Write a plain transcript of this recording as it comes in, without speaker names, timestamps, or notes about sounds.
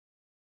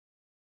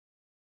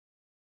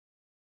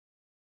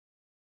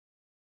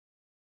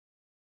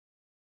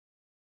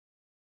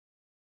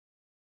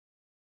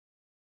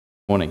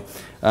Morning.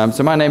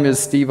 So my name is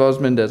Steve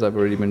Osmond, as I've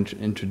already been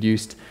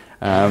introduced,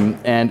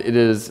 and it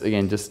is,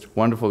 again, just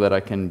wonderful that I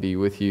can be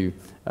with you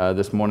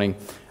this morning.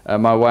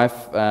 My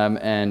wife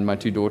and my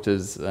two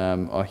daughters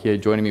are here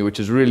joining me, which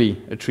is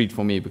really a treat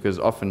for me because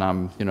often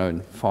I'm, in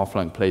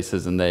far-flung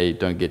places and they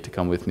don't get to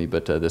come with me,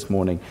 but this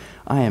morning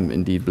I am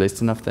indeed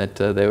blessed enough that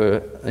they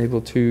were able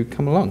to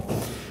come along.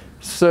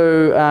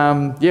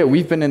 So,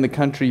 we've been in the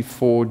country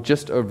for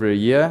just over a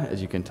year,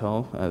 as you can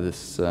tell.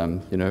 This,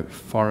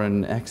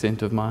 foreign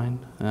accent of mine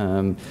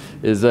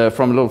is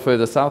from a little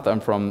further south. I'm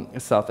from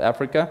South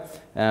Africa.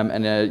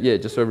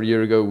 Just over a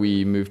year ago,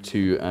 we moved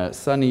to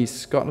sunny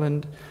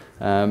Scotland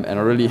and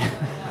are really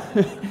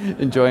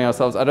enjoying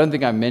ourselves. I don't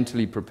think I'm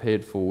mentally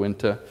prepared for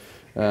winter.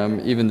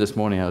 Even this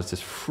morning, I was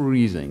just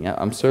freezing.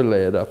 I'm so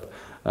layered up.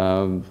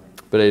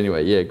 But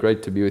anyway,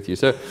 great to be with you.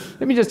 So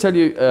let me just tell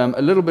you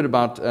a little bit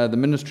about the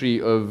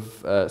ministry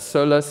of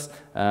Solas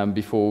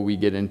before we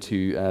get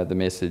into the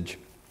message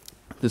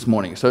this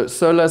morning. So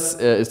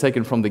Solas is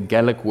taken from the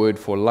Gaelic word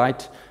for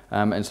light,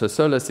 and so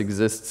Solas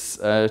exists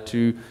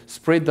to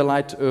spread the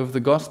light of the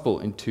gospel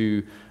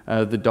into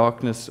the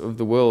darkness of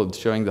the world,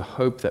 showing the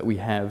hope that we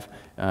have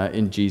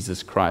in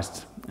Jesus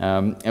Christ.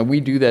 And we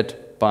do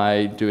that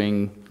by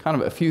doing kind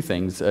of a few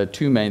things,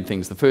 two main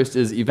things. The first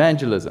is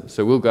evangelism.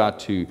 So we'll go out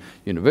to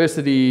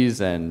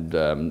universities and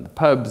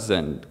pubs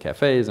and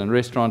cafes and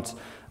restaurants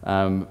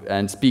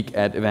and speak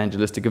at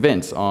evangelistic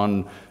events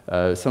on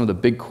some of the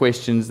big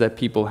questions that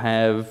people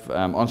have,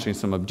 answering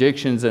some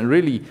objections, and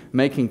really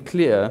making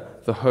clear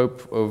the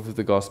hope of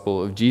the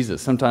gospel of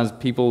Jesus. Sometimes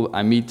people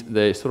I meet,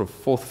 they're sort of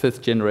fourth,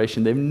 fifth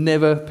generation. They've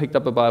never picked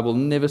up a Bible,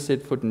 never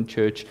set foot in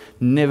church,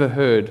 never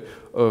heard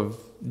of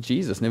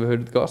Jesus, never heard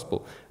of the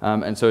gospel.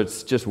 And so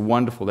it's just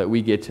wonderful that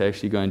we get to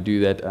actually go and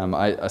do that.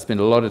 I spend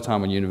a lot of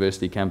time on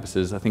university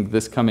campuses. I think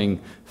this coming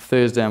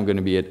Thursday I'm going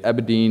to be at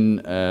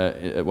Aberdeen,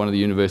 at one of the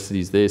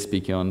universities there,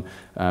 speaking on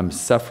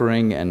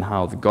suffering and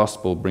how the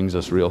gospel brings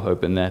us real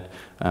hope in that.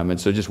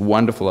 And so just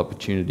wonderful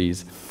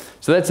opportunities.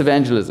 So that's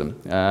evangelism.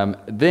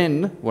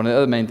 Then one of the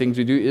other main things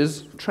we do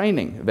is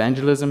training,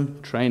 evangelism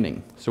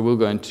training. So we'll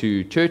go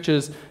into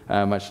churches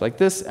much like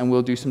this, and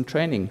we'll do some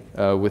training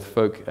with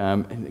folk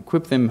and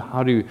equip them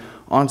how to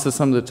answer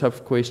some of the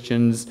tough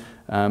questions,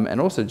 and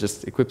also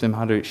just equip them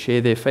how to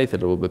share their faith a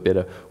little bit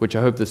better, which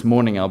I hope this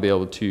morning I'll be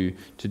able to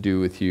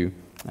do with you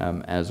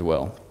as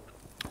well.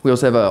 We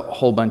also have a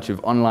whole bunch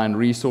of online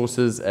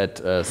resources at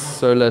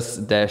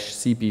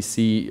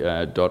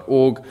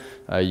solas-cpc.org.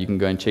 You can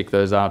go and check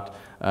those out.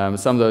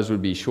 Some of those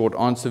would be short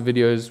answer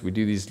videos. We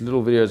do these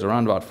little videos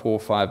around about 4 or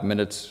 5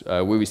 minutes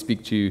where we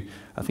speak to,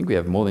 I think we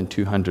have more than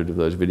 200 of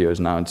those videos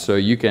now. And so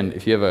you can,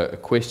 if you have a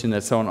question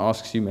that someone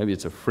asks you, maybe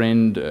it's a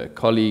friend, a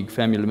colleague,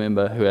 family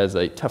member who has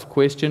a tough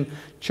question,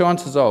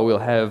 chances are we'll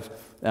have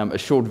a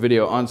short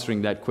video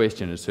answering that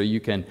question. And so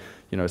you can,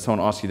 someone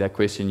asks you that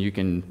question, you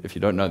can, if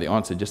you don't know the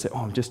answer, just say,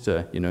 I'm just,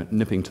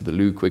 nipping to the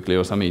loo quickly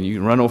or something. You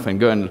can run off and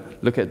go and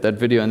look at that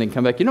video and then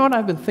come back. You know what,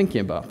 I've been thinking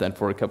about that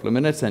for a couple of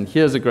minutes and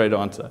here's a great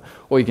answer.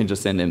 Or you can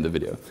just send them the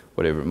video,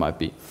 whatever it might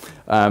be.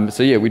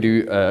 We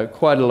do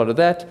quite a lot of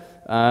that.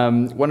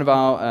 One of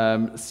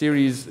our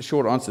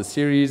short answer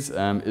series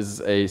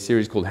is a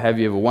series called Have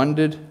You Ever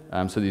Wondered?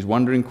 So these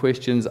wondering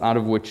questions, out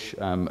of which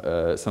some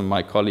of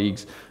my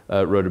colleagues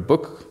wrote a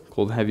book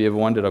called Have You Ever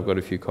Wondered? I've got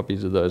a few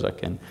copies of those I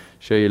can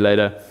show you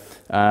later.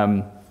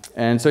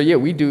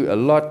 We do a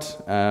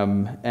lot,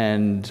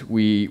 and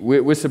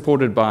we're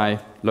supported by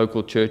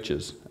local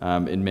churches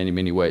in many,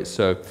 many ways.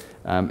 So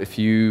if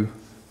you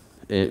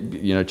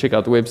check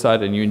out the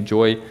website and you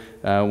enjoy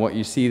what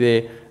you see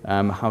there,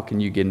 how can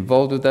you get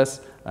involved with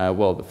us?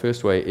 The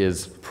first way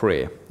is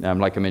prayer.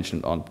 Like I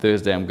mentioned, on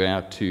Thursday I'm going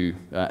out to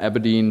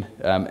Aberdeen,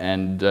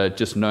 and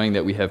just knowing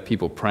that we have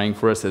people praying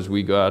for us as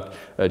we go out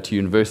to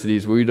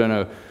universities. We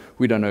don't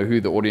know who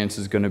the audience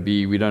is going to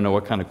be. We don't know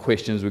what kind of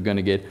questions we're going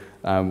to get.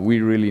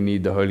 We really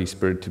need the Holy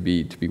Spirit to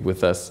be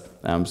with us.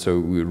 So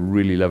we would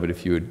really love it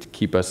if you would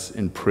keep us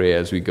in prayer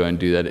as we go and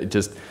do that. It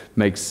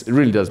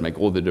really does make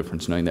all the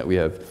difference knowing that we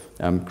have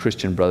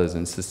Christian brothers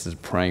and sisters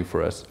praying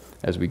for us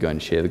as we go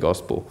and share the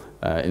gospel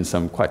in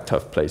some quite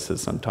tough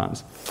places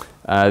sometimes.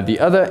 The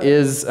other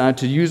is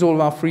to use all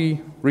of our free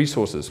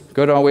resources.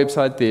 Go to our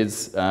website.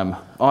 There's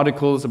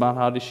articles about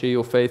how to share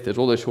your faith. There's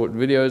all those short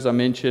videos I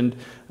mentioned,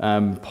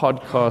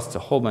 podcasts, a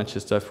whole bunch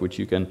of stuff which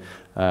you can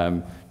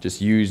just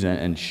use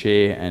and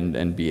share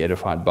and be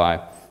edified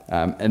by.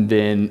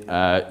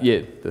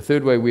 The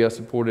third way we are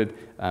supported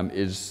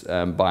is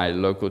by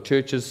local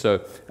churches.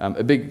 So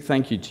a big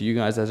thank you to you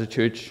guys as a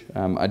church.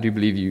 I do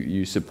believe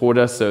you support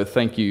us. So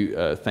thank you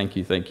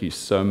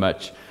so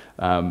much.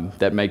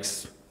 That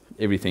makes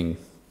everything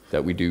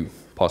that we do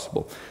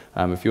possible.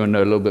 If you want to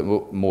know a little bit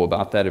more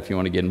about that, if you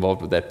want to get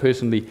involved with that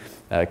personally,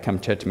 come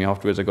chat to me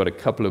afterwards. I've got a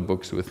couple of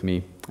books with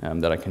me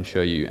that I can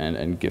show you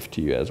and gift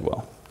to you as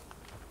well.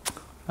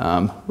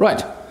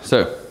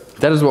 So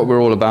that is what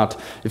we're all about.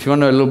 If you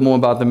want to know a little more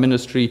about the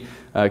ministry,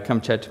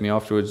 come chat to me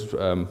afterwards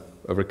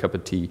over a cup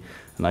of tea,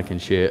 and I can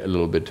share a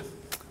little bit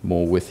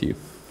more with you.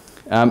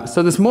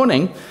 So this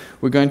morning,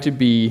 we're going to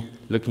be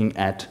looking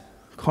at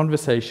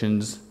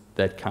conversations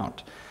that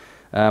count.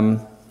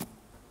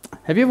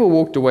 Have you ever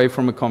walked away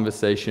from a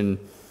conversation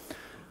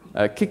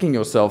kicking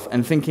yourself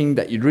and thinking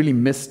that you'd really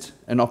missed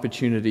an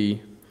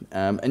opportunity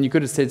and you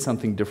could have said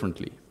something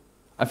differently?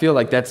 I feel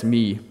like that's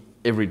me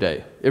every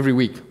day, every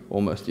week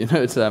almost.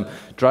 It's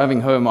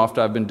driving home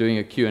after I've been doing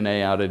a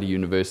Q&A out at a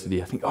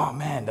university. I think, oh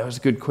man, that was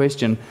a good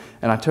question,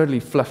 and I totally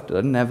fluffed it. I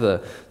didn't have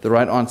the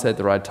right answer at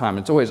the right time.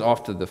 It's always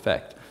after the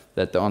fact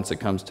that the answer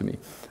comes to me.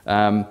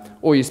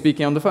 Or you're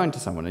speaking on the phone to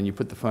someone and you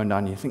put the phone down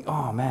and you think,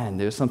 oh man,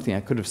 there's something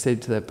I could have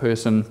said to that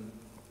person,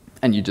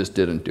 and you just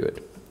didn't do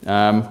it.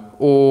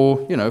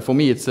 Or, for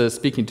me, it's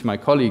speaking to my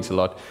colleagues a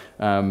lot.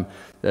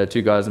 There are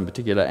two guys in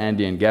particular,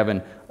 Andy and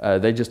Gavin.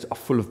 They just are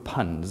full of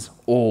puns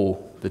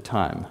all the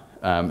time.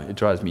 It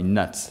drives me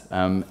nuts.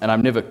 And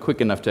I'm never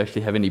quick enough to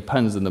actually have any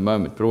puns in the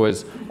moment, but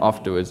always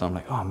afterwards I'm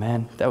like, oh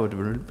man, that would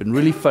have been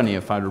really funny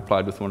if I'd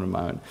replied with one of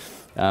my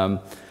own.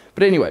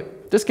 But anyway,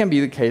 this can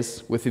be the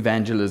case with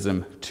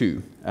evangelism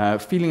too.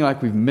 Feeling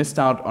like we've missed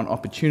out on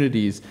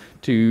opportunities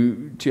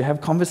to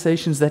have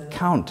conversations that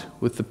count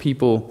with the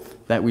people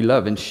that we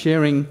love and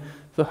sharing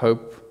the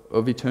hope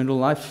of eternal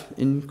life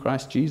in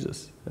Christ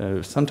Jesus.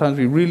 Sometimes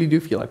we really do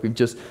feel like we've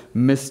just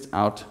missed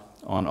out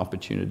on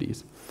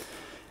opportunities.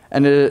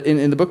 And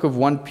in the book of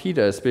 1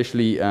 Peter,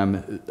 especially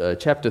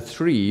chapter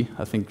 3,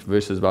 I think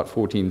verses about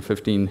 14,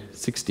 15,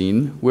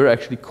 16, we're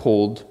actually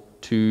called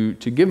to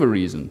give a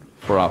reason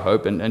for our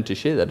hope and to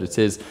share that. It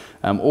says,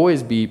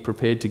 always be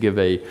prepared to give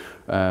a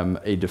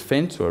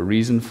defense or a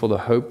reason for the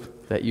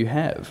hope that you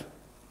have,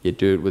 yet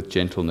do it with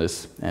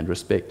gentleness and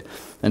respect.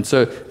 And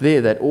so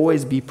that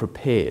always be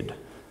prepared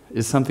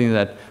is something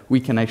that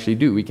we can actually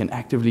do. We can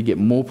actively get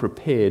more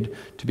prepared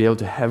to be able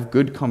to have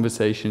good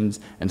conversations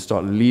and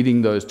start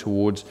leading those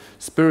towards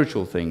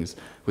spiritual things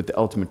with the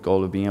ultimate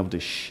goal of being able to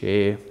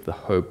share the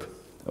hope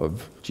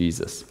of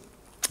Jesus.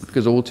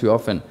 Because all too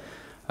often,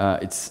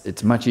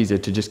 it's much easier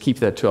to just keep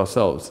that to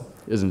ourselves,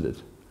 isn't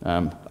it?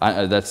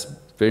 That's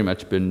very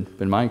much been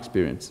my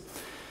experience.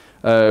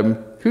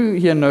 Who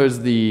here knows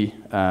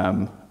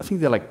I think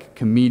they're like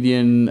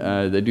comedian,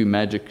 they do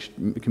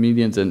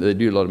comedians, and they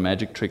do a lot of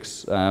magic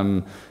tricks,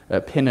 Penn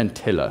and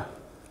Teller.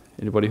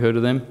 Anybody heard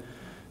of them?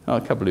 Oh,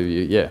 a couple of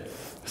you, yeah.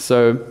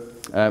 So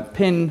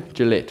Penn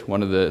Jillette,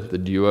 one of the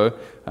duo,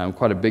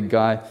 quite a big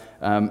guy,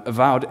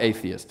 avowed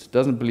atheist,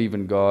 doesn't believe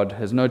in God,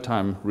 has no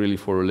time really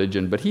for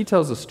religion, but he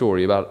tells a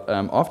story about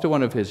after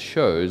one of his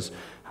shows,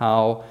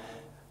 how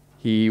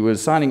he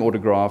was signing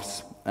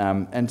autographs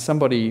and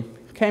somebody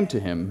came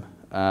to him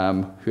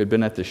who had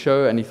been at the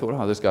show, and he thought,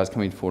 oh, this guy's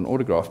coming for an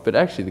autograph. But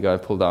actually the guy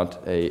pulled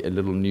out a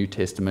little New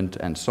Testament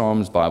and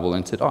Psalms Bible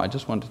and said, oh, I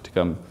just wanted to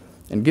come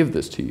and give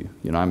this to you.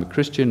 I'm a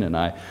Christian, and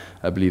I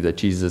believe that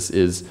Jesus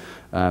is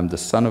the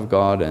Son of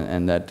God,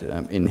 and that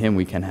in him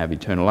we can have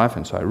eternal life,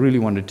 and so I really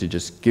wanted to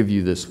just give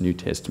you this New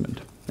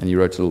Testament. And he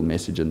wrote a little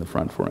message in the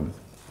front for him.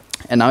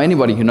 And now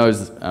anybody who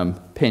knows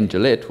Penn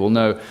Jillette will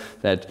know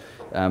that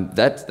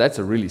that's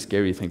a really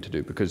scary thing to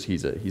do, because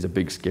he's a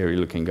big,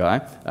 scary-looking guy,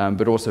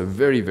 but also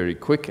very, very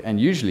quick,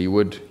 and usually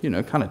would,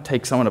 kind of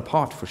take someone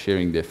apart for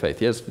sharing their faith.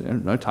 He has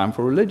no time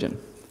for religion.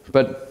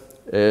 But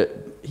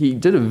he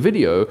did a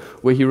video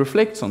where he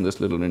reflects on this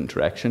little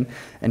interaction,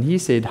 and he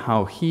said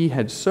how he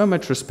had so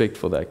much respect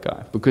for that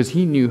guy, because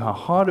he knew how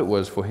hard it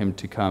was for him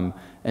to come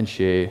and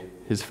share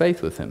his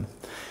faith with him.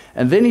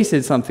 And then he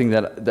said something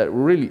that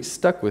really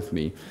stuck with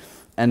me,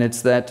 and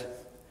it's that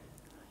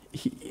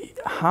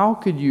how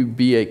could you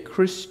be a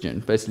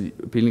Christian, basically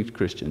appealing to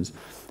Christians,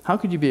 how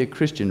could you be a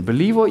Christian,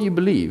 believe what you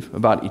believe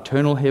about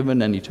eternal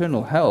heaven and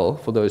eternal hell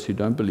for those who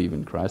don't believe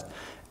in Christ,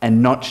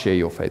 and not share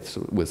your faith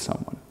with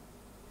someone?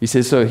 He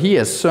says, so he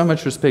has so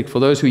much respect for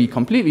those who he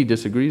completely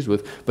disagrees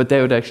with, but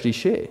they would actually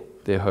share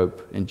their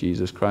hope in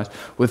Jesus Christ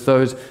with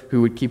those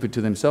who would keep it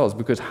to themselves.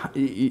 Because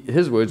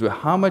his words were,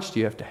 how much do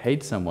you have to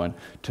hate someone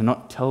to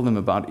not tell them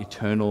about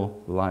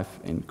eternal life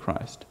in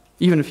Christ?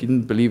 Even if you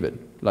didn't believe it,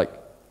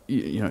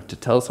 to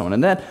tell someone.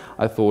 And that,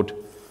 I thought,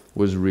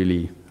 was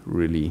really,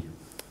 really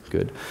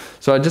good.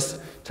 So I just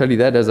tell you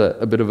that as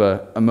a bit of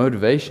a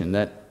motivation,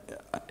 that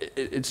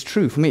it's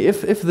true for me.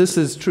 If this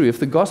is true, if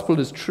the gospel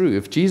is true,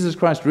 if Jesus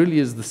Christ really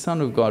is the Son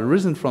of God,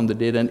 risen from the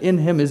dead, and in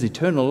him is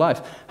eternal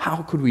life,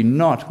 how could we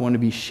not want to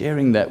be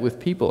sharing that with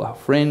people, our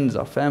friends,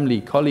 our family,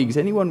 colleagues,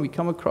 anyone we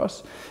come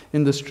across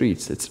in the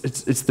streets?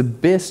 It's the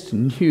best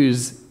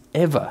news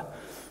ever,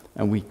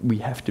 and we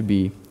have to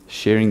be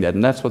sharing that.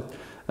 And that's what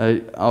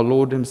our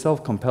Lord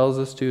himself compels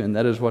us to, and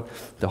that is what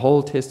the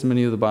whole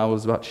testimony of the Bible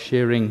is about,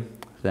 sharing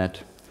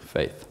that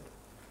faith.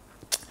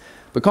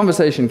 But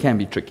conversation can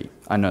be tricky,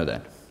 I know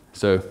that.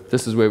 So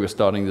this is where we're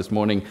starting this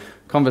morning,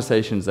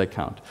 conversations that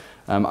count.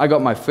 I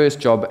got my first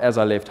job as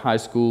I left high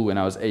school when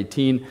I was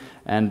 18,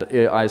 and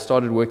I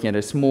started working at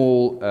a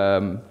small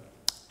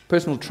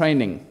personal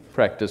training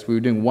practice. We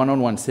were doing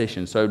one-on-one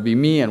sessions, so it would be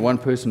me and one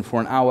person for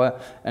an hour,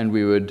 and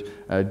we would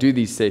do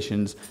these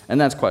sessions, and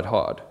that's quite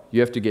hard. You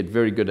have to get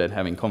very good at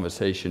having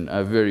conversation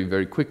very,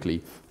 very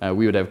quickly.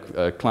 We would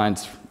have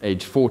clients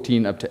age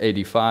 14 up to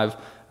 85,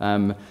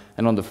 And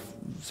on the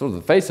sort of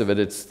the face of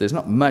it, there's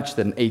not much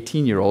that an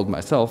 18-year-old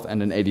myself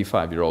and an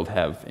 85-year-old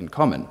have in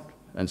common.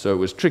 And so it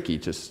was tricky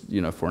just,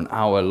 for an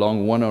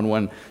hour-long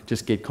one-on-one,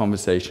 just get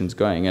conversations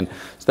going. And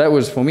so that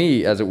was, for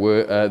me, as it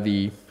were,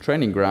 the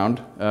training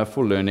ground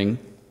for learning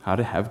how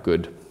to have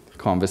good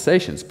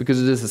conversations, because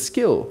it is a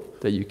skill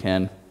that you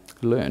can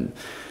learn.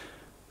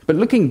 But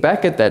looking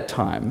back at that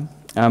time,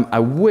 I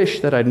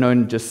wish that I'd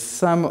known just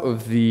some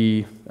of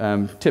the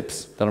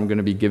tips that I'm going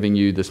to be giving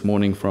you this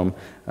morning from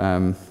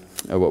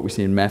what we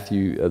see in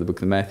Matthew, the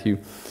book of Matthew,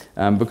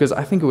 because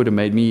I think it would have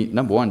made me,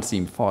 number one,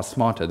 seem far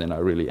smarter than I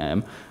really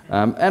am,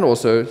 and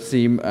also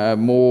seem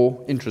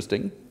more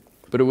interesting.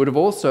 But it would have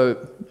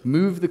also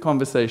moved the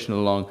conversation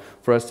along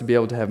for us to be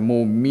able to have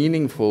more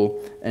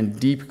meaningful and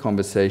deep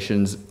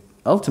conversations,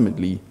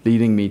 ultimately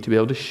leading me to be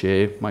able to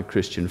share my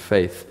Christian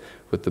faith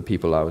with the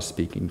people I was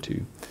speaking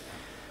to.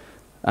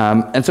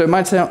 And so it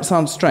might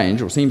sound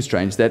strange or seem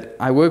strange that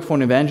I work for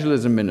an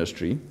evangelism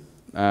ministry,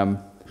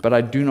 but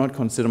I do not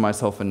consider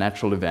myself a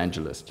natural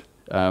evangelist.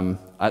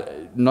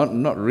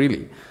 Not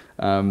really.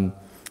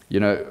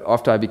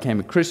 After I became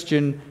a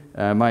Christian,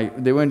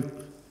 there weren't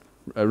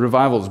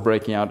revivals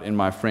breaking out in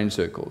my friend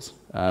circles.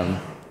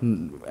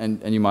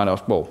 And you might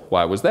ask, well,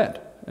 why was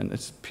that? And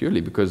it's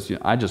purely because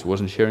I just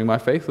wasn't sharing my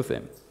faith with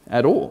them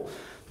at all.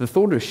 The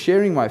thought of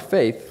sharing my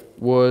faith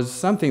was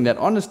something that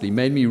honestly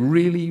made me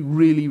really,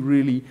 really,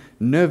 really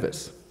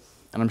nervous.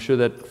 And I'm sure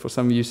that for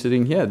some of you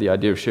sitting here, the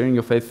idea of sharing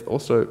your faith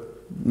also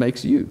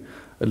makes you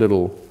a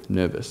little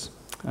nervous.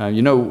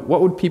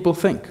 What would people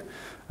think?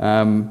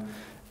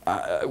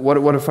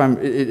 What if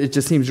it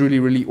just seems really,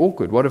 really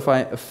awkward? What if I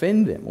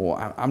offend them? Or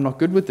I'm not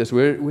good with this.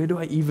 Where do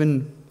I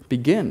even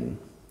begin?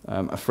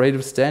 Afraid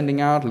of standing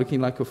out,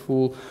 looking like a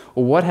fool?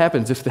 Or what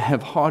happens if they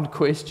have hard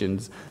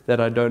questions that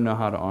I don't know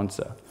how to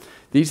answer?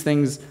 These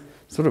things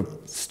sort of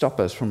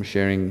stop us from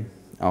sharing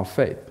our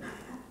faith.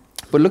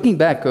 But looking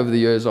back over the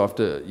years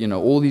after,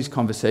 all these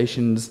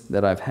conversations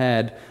that I've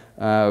had,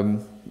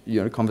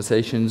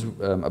 conversations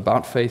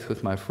about faith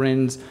with my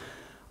friends,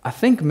 I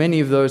think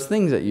many of those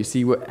things that you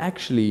see were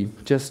actually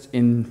just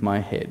in my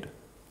head.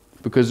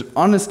 Because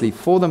honestly,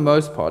 for the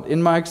most part,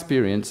 in my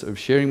experience of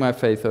sharing my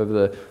faith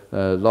over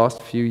the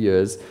last few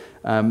years,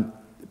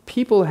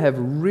 people have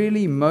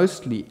really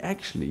mostly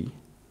actually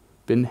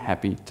been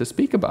happy to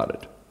speak about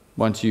it.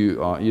 Once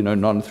you are,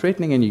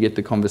 non-threatening and you get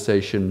the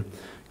conversation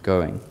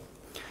going.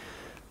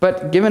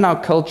 But given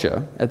our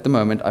culture at the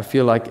moment, I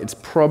feel like it's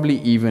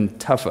probably even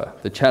tougher.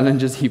 The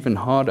challenge is even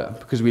harder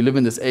because we live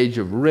in this age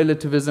of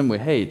relativism where,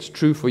 hey, it's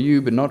true for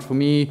you, but not for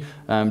me.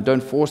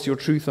 Don't force your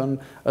truth on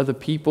other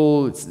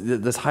people. It's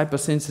this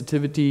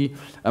hypersensitivity,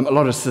 a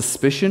lot of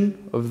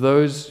suspicion of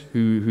those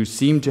who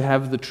seem to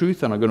have the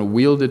truth and are going to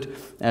wield it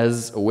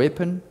as a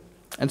weapon.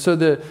 And so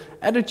the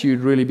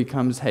attitude really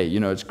becomes, hey,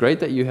 it's great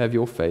that you have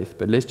your faith,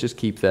 but let's just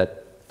keep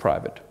that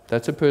private.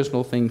 That's a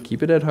personal thing.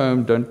 Keep it at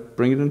home. Don't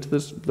bring it into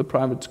the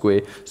private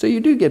square. So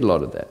you do get a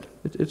lot of that.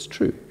 It's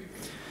true.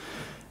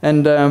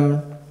 And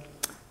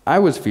I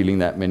was feeling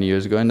that many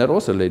years ago, and that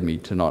also led me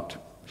to not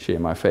share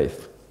my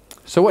faith.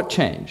 So what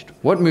changed?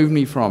 What moved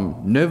me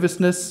from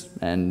nervousness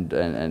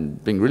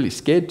and being really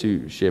scared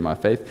to share my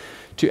faith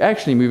to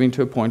actually moving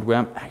to a point where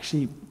I'm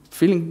actually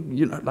feeling,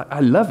 like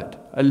I love it.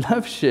 I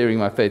love sharing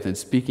my faith and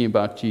speaking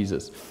about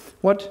Jesus.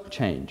 What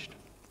changed?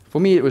 For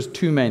me, it was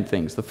two main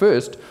things. The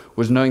first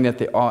was knowing that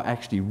there are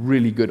actually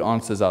really good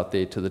answers out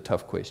there to the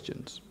tough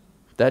questions.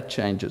 That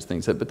changes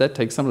things, but that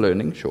takes some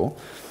learning, sure.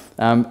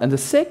 And the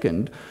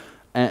second,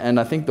 and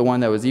I think the one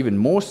that was even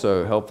more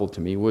so helpful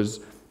to me, was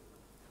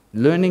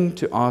learning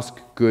to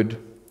ask good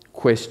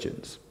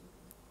questions.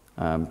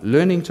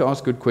 Learning to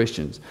ask good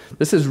questions.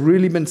 This has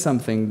really been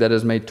something that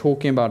has made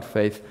talking about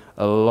faith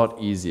a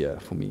lot easier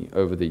for me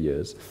over the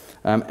years.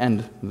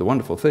 And the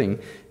wonderful thing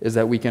is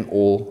that we can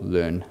all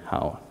learn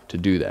how to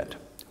do that.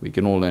 We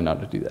can all learn how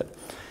to do that.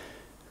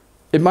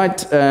 It might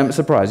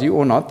surprise you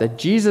or not that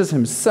Jesus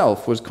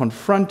himself was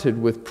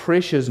confronted with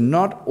pressures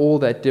not all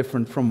that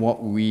different from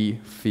what we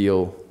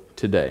feel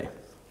today.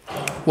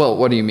 Well,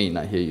 what do you mean?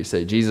 I hear you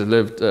say. Jesus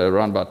lived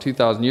around about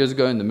 2,000 years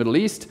ago in the Middle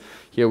East.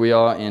 Here we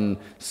are in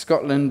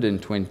Scotland in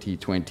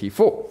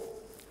 2024.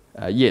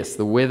 Yes,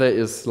 the weather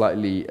is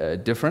slightly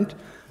different.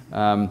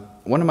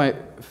 One of my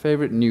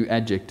favorite new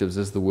adjectives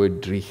is the word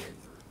dreig.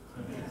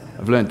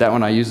 I've learned that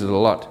one. I use it a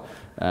lot.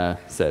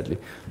 Sadly.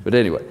 But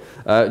anyway,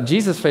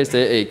 Jesus faced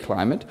a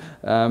climate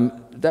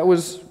that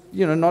was,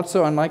 not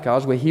so unlike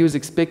ours, where he was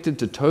expected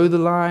to toe the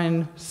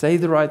line, say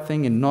the right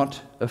thing, and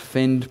not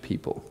offend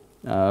people.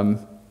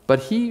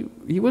 But he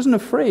wasn't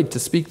afraid to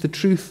speak the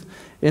truth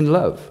in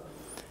love.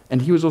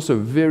 And he was also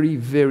very,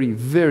 very,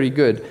 very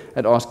good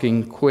at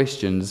asking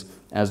questions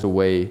as a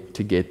way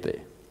to get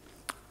there.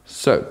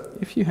 So,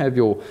 if you have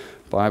your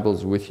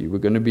Bibles with you, we're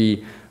going to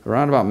be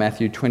around about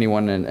Matthew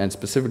 21 and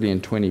specifically in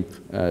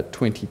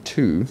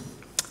 22.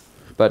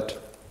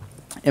 But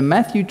in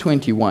Matthew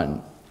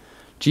 21,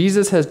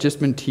 Jesus has just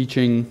been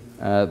teaching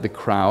the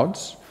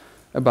crowds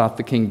about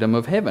the kingdom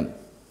of heaven.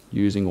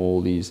 using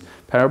all these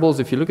parables.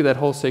 If you look at that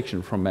whole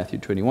section from Matthew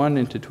 21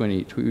 into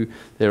 22,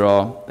 there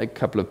are a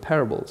couple of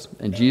parables.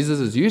 And Jesus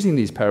is using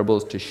these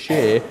parables to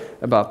share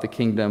about the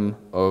kingdom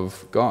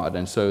of God.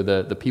 And so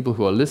the people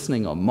who are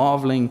listening are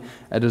marveling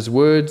at his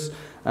words.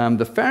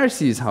 The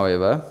Pharisees,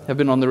 however, have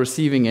been on the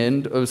receiving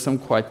end of some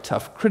quite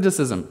tough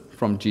criticism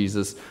from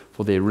Jesus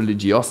for their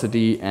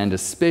religiosity and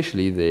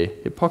especially their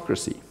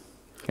hypocrisy.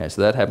 Okay,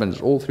 so that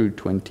happens all through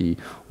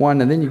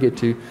 21, and then you get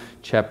to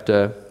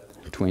chapter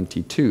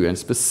 22. And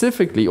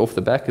specifically off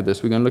the back of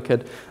this, we're going to look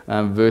at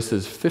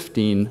verses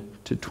 15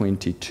 to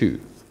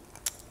 22.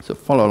 So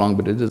follow along,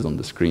 but it is on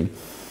the screen.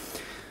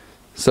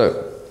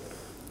 So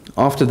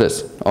after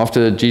this,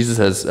 after Jesus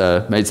has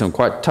made some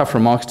quite tough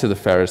remarks to the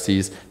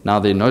Pharisees, now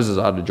their noses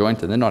are out of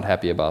joint and they're not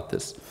happy about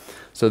this.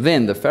 So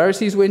then the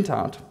Pharisees went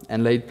out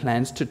and laid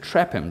plans to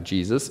trap him,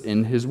 Jesus,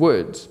 in his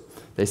words.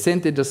 They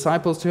sent their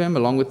disciples to him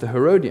along with the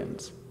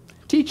Herodians.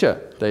 "Teacher,"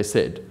 they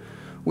said,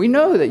 "we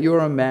know that you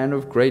are a man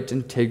of great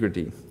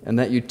integrity and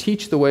that you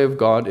teach the way of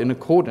God in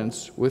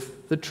accordance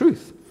with the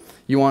truth.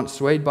 You aren't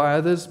swayed by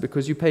others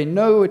because you pay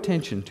no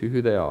attention to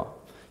who they are."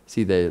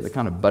 See, they're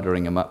kind of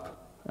buttering him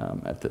up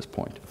at this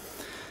point.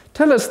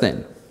 "Tell us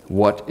then,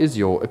 what is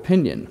your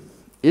opinion?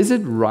 Is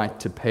it right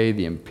to pay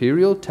the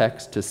imperial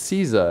tax to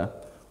Caesar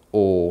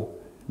or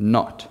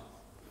not?"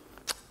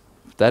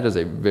 That is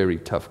a very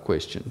tough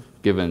question,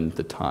 given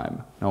the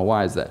time. Now,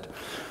 why is that?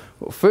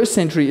 Well, first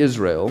century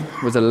Israel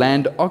was a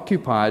land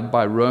occupied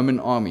by Roman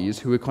armies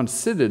who were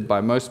considered by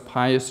most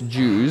pious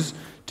Jews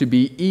to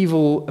be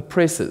evil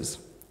oppressors.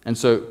 And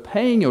so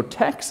paying your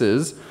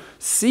taxes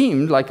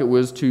seemed like it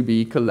was to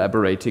be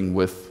collaborating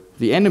with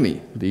the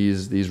enemy,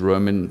 these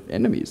Roman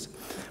enemies.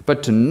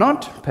 But to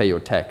not pay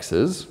your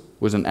taxes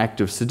was an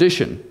act of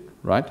sedition,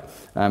 right?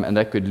 And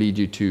that could lead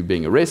you to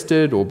being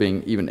arrested or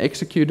being even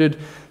executed.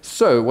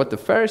 So what the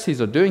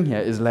Pharisees are doing here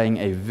is laying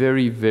a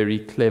very, very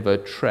clever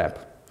trap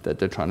that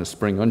they're trying to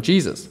spring on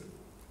Jesus.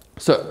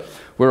 So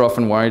we're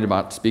often worried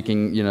about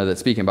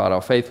speaking about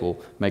our faith will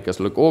make us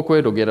look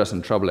awkward or get us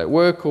in trouble at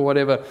work or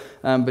whatever.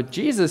 But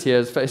Jesus here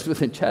is faced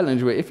with a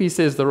challenge where if he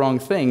says the wrong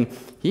thing,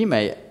 he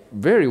may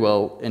very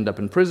well end up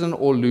in prison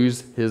or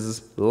lose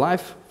his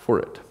life for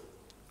it.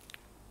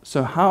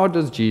 So how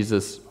does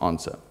Jesus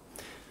answer?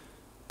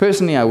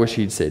 Personally, I wish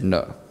he'd said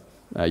no.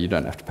 You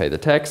don't have to pay the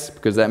tax,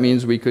 because that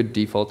means we could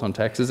default on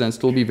taxes and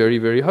still be very,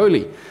 very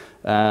holy.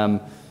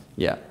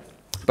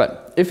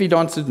 But if he'd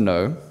answered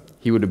no,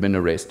 he would have been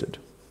arrested.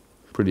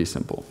 Pretty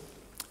simple.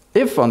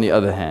 If, on the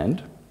other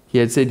hand, he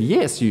had said,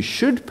 yes, you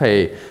should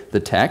pay the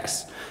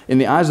tax, in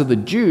the eyes of the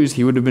Jews,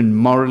 he would have been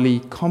morally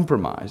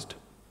compromised.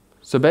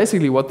 So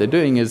basically what they're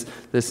doing is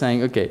they're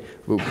saying, okay,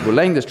 we're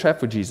laying this trap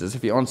for Jesus.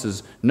 If he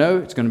answers no,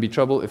 it's going to be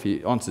trouble. If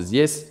he answers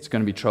yes, it's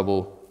going to be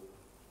trouble.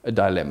 A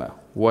dilemma.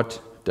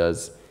 What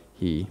does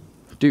he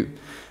do?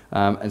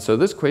 And so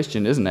this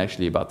question isn't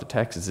actually about the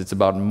taxes. It's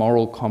about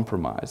moral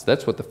compromise.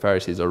 That's what the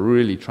Pharisees are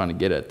really trying to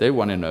get at. They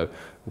want to know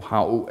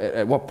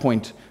at what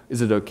point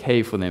is it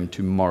okay for them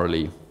to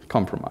morally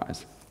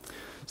compromise.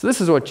 So this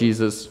is what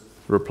Jesus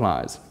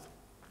replies.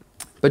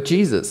 But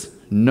Jesus,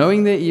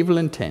 knowing their evil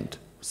intent,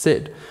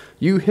 said,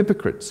 "You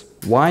hypocrites,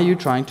 why are you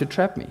trying to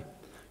trap me?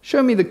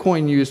 Show me the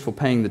coin used for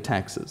paying the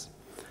taxes."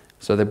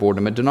 So they brought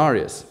him a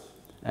denarius,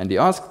 and he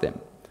asked them,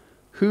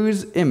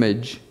 "Whose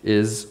image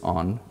is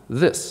on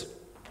this?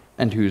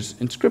 And whose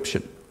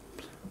inscription?"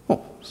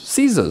 "Well,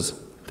 Caesar's,"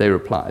 they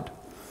replied.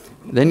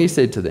 Then he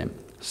said to them,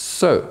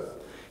 "So,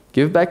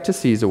 give back to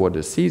Caesar what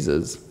is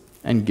Caesar's,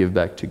 and give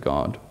back to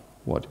God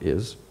what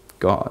is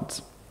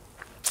God's."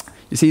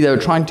 You see, they were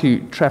trying to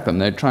trap him.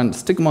 They were trying to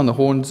stick him on the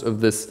horns of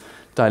this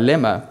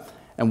dilemma.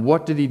 And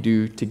what did he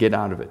do to get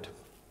out of it?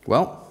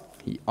 Well,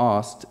 he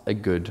asked a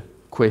good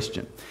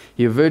question.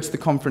 He averts the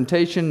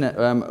confrontation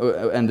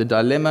and the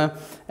dilemma,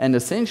 and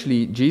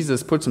essentially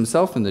Jesus puts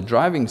himself in the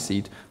driving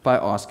seat by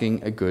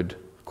asking a good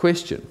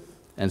question.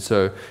 And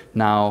so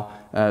now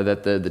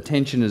that the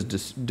tension is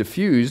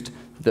diffused,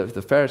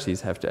 the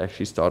Pharisees have to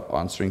actually start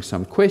answering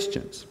some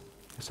questions.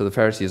 So the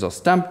Pharisees are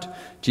stumped.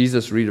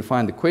 Jesus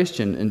redefined the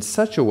question in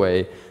such a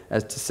way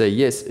as to say,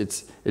 yes,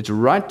 it's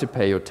right to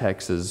pay your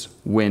taxes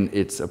when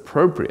it's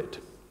appropriate.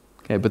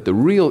 Okay, but the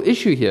real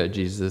issue here,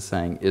 Jesus is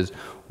saying, is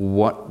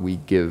what we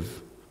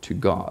give to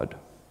God.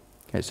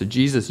 Okay, so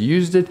Jesus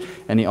used it,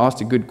 and he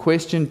asked a good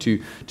question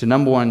to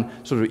number one,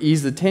 sort of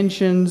ease the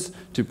tensions,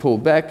 to pull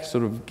back,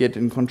 sort of get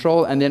in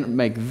control, and then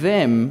make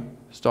them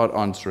start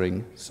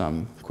answering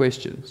some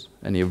questions.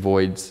 And he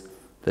avoids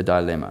the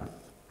dilemma.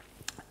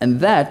 And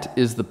that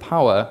is the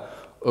power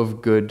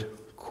of good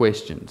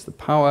questions. The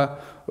power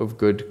of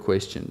good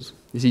questions.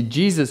 You see,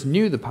 Jesus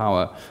knew the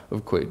power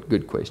of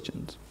good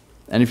questions.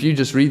 And if you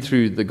just read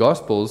through the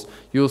Gospels,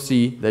 you'll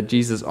see that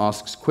Jesus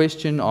asks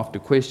question after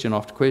question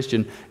after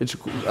question.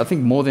 I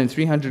think more than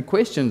 300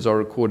 questions are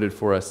recorded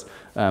for us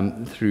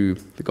through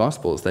the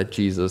Gospels that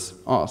Jesus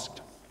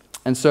asked.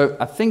 And so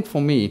I think for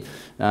me,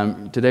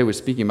 today we're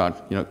speaking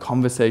about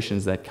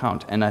conversations that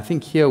count. And I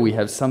think here we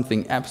have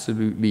something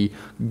absolutely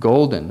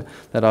golden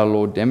that our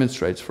Lord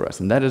demonstrates for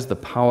us. And that is the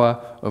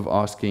power of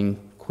asking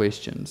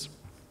questions.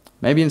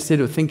 Maybe instead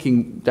of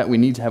thinking that we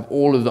need to have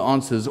all of the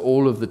answers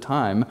all of the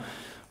time,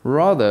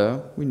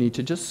 rather we need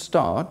to just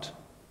start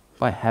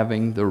by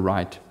having the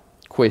right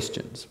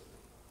questions.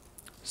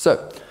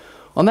 So,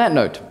 on that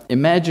note,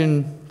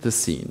 imagine the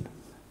scene.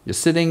 You're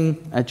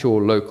sitting at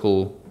your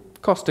local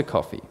Costa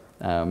Coffee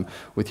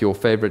with your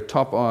favorite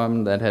top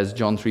arm that has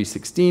John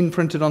 3:16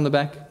 printed on the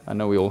back. I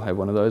know we all have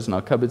one of those in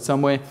our cupboard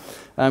somewhere.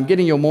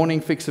 Getting your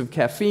morning fix of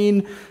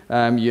caffeine.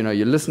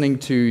 You're listening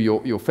to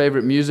your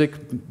favorite music,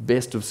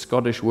 Best of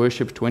Scottish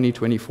Worship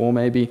 2024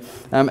 maybe.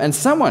 And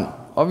someone,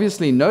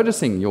 obviously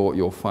noticing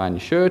your fine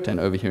shirt and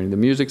overhearing the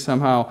music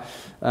somehow,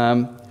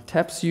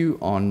 taps you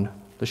on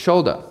the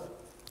shoulder.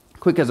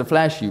 Quick as a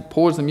flash, you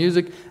pause the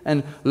music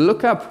and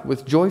look up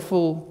with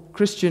joyful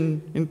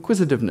Christian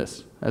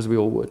inquisitiveness, as we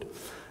all would,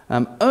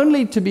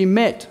 only to be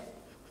met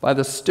by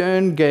the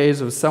stern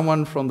gaze of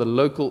someone from the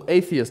local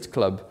atheist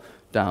club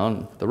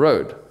down the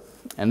road.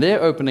 And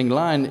their opening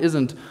line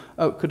isn't,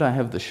 "Oh, could I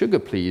have the sugar,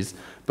 please?"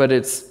 But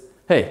it's,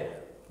 "Hey,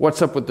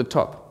 what's up with the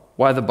top?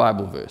 Why the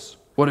Bible verse?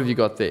 What have you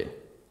got there?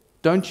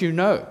 Don't you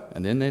know?"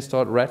 And then they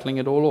start rattling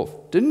it all off.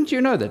 "Didn't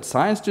you know that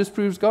science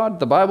disproves God?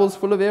 The Bible's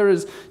full of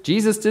errors.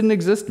 Jesus didn't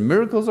exist.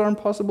 Miracles are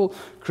impossible.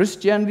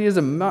 Christianity is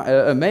a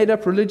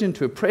made-up religion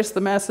to oppress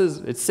the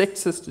masses. It's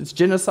sexist, it's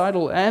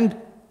genocidal, and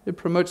it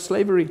promotes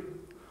slavery."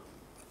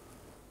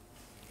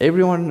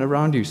 Everyone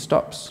around you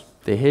stops,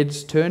 their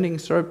heads turning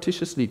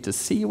surreptitiously to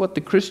see what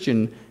the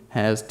Christian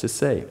has to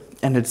say.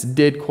 And it's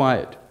dead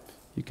quiet.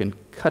 You can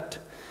cut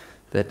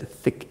that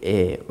thick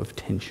air of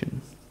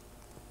tension.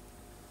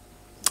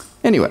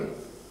 Anyway,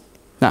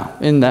 now,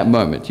 in that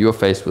moment, you're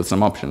faced with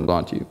some options,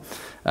 aren't you?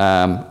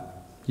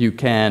 You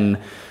can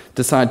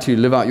decide to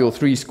live out your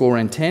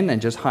 70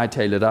 and just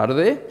hightail it out of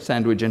there,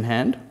 sandwich in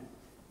hand,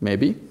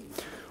 maybe.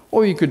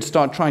 Or you could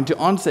start trying to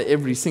answer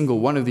every single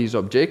one of these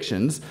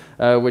objections,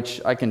 which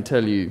I can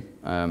tell you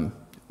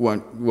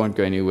won't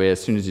go anywhere.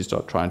 As soon as you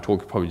start trying to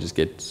talk, it probably just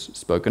gets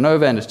spoken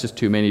over, and it's just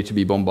too many to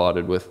be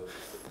bombarded with.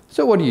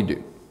 So what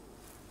do?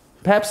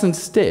 Perhaps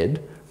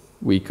instead,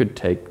 we could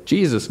take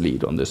Jesus'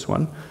 lead on this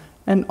one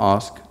and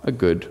ask a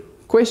good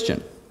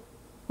question.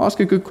 Ask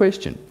a good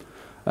question.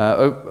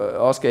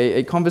 Ask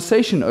a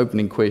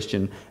conversation-opening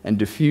question and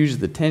diffuse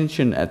the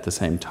tension at the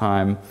same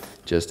time,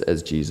 just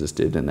as Jesus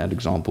did in that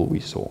example we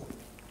saw.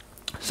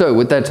 So,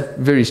 with that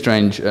very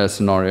strange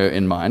scenario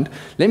in mind,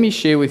 let me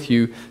share with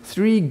you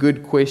 3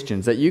 good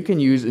questions that you can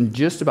use in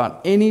just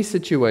about any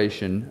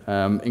situation,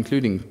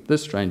 including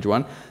this strange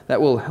one,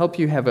 that will help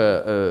you have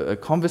a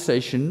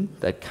conversation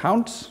that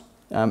counts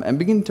and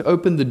begin to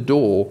open the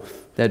door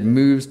that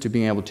moves to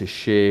being able to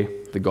share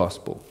the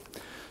gospel.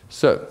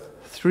 So,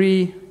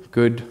 3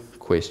 good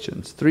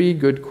questions. 3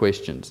 good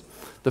questions.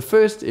 The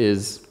first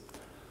is,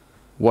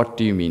 what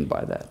do you mean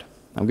by that?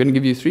 I'm going to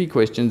give you 3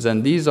 questions,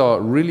 and these are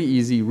really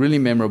easy, really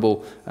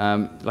memorable,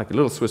 like a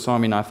little Swiss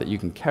Army knife that you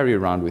can carry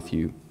around with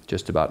you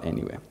just about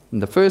anywhere.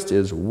 And the first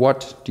is,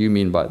 what do you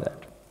mean by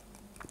that?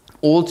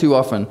 All too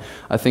often,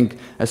 I think,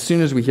 as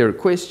soon as we hear a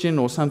question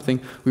or something,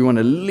 we want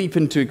to leap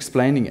into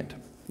explaining it,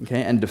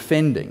 okay, and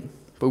defending.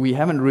 But we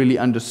haven't really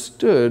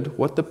understood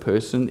what the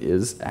person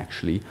is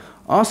actually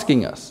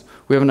asking us.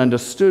 We haven't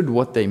understood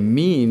what they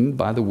mean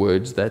by the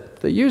words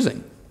that they're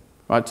using.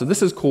 Right? So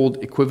this is called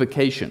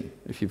equivocation,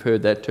 if you've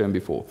heard that term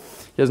before.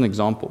 Here's an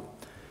example.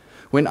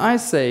 When I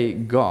say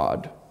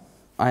God,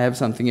 I have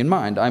something in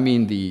mind. I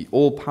mean the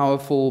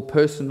all-powerful,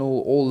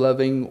 personal,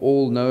 all-loving,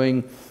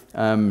 all-knowing,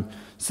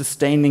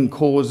 sustaining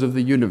cause of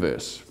the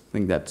universe. I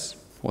think that's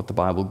what the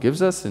Bible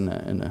gives us in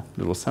a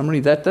little summary.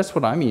 That's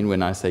what I mean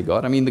when I say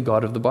God. I mean the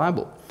God of the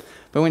Bible.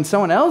 But when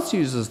someone else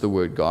uses the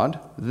word God,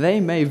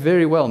 they may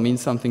very well mean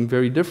something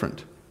very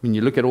different. When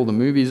you look at all the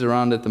movies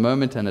around at the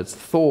moment, and it's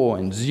Thor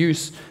and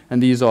Zeus,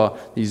 and these are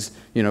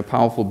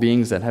powerful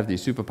beings that have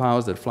these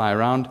superpowers that fly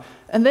around,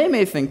 and they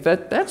may think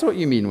that that's what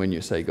you mean when you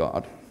say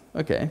God.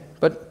 Okay,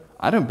 but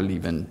I don't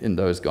believe in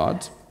those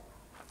gods.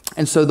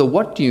 And so the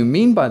what do you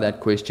mean by that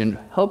question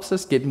helps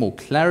us get more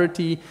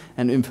clarity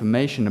and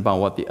information about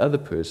what the other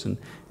person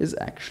is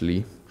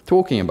actually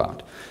talking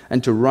about,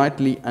 and to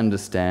rightly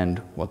understand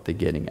what they're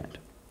getting at.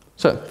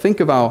 So think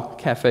of our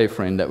cafe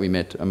friend that we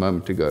met a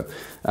moment ago.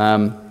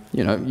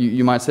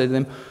 You might say to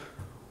them,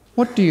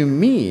 what do you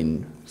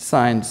mean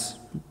science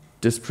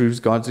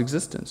disproves God's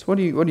existence? What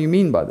do you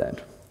mean by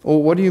that?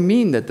 Or what do you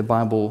mean that the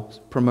Bible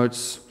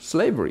promotes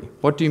slavery?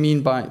 What do you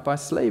mean by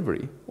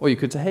slavery? Or you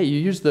could say, hey, you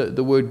used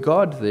the word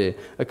God there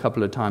a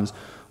couple of times.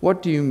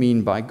 What do you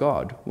mean by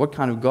God? What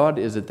kind of God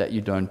is it that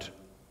you don't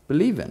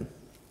believe in?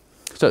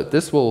 So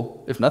this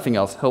will, if nothing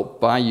else, help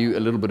buy you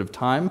a little bit of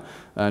time.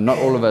 Not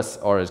all of us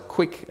are as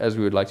quick as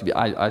we would like to be.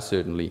 I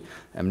certainly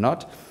am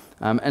not.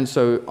 And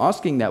so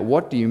asking that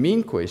what do you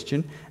mean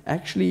question,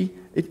 actually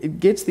it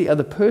gets the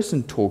other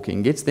person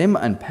talking, gets them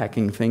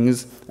unpacking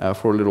things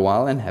for a little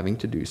while and having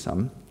to do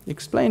some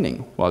explaining,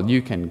 while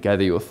you can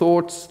gather your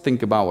thoughts,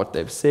 think about what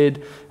they've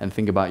said, and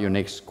think about your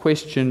next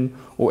question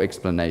or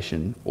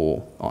explanation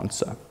or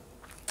answer.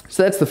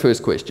 So that's the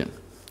first question.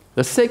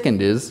 The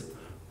second is,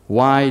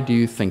 why do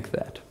you think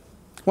that?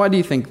 Why do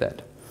you think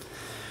that?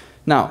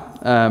 Now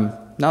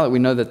that we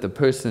know that the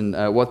person,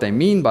 what they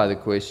mean by the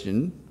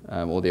question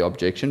or the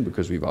objection,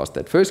 because we've asked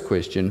that first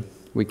question,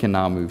 we can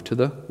now move to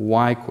the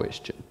why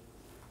question.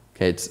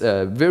 Okay, it's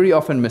very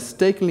often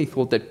mistakenly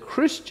thought that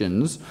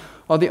Christians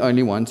are the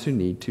only ones who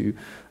need to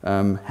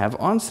have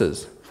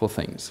answers for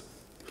things.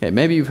 Okay,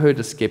 maybe you've heard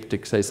a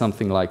skeptic say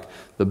something like,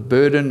 the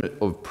burden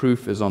of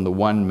proof is on the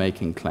one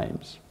making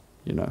claims.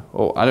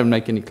 Or I don't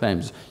make any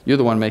claims. You're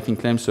the one making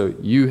claims, so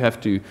you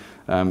have to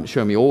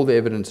show me all the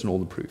evidence and all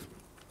the proof.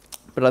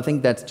 But I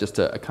think that's just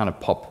a kind of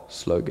pop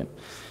slogan.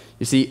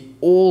 You see,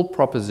 all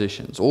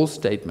propositions, all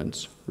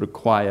statements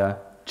require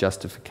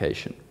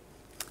justification.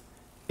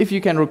 If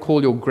you can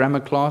recall your grammar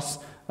class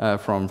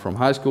from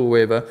high school or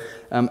wherever,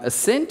 a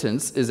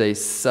sentence is a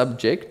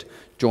subject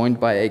joined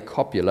by a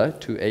copula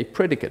to a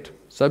predicate.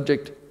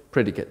 Subject,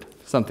 predicate.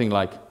 Something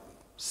like,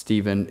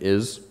 Stephen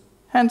is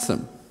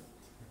handsome.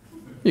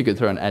 You could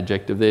throw an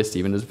adjective there,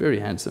 Stephen is very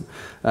handsome.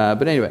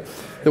 But anyway,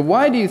 the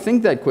why do you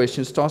think that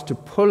question starts to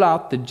pull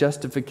out the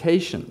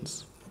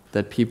justifications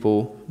that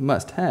people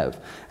must have.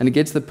 And it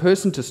gets the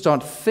person to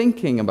start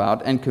thinking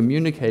about and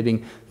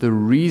communicating the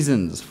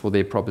reasons for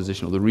their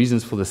proposition or the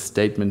reasons for the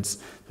statements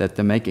that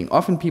they're making.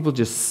 Often people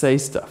just say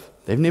stuff.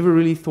 They've never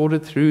really thought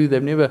it through.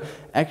 They've never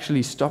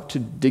actually stopped to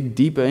dig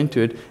deeper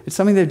into it. It's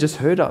something they've just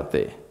heard out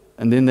there.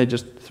 And then they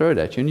just throw it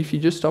at you. And if you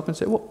just stop and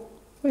say, well,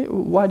 wait,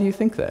 why do you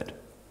think that?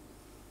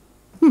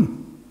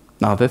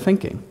 Now they're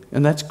thinking,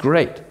 and that's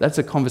great. That's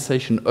a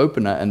conversation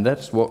opener, and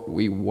that's what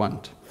we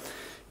want.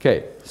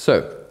 Okay,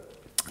 so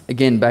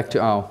again, back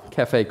to our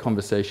cafe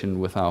conversation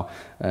with our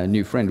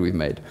new friend we've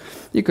made.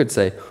 You could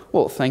say,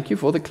 well, thank you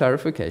for the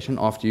clarification.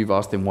 After you've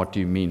asked them, what do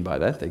you mean by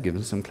that? They give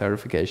them some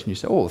clarification. You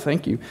say, oh,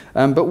 thank you.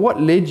 But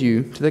what led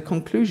you to the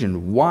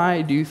conclusion?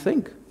 Why do you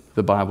think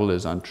the Bible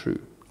is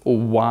untrue? Or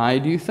why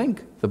do you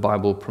think the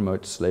Bible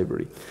promotes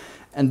slavery?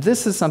 And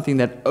this is something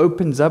that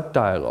opens up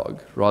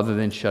dialogue rather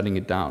than shutting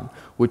it down,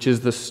 which is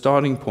the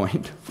starting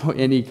point for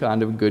any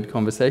kind of good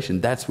conversation.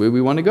 That's where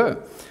we want to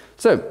go.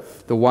 So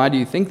the why do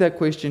you think that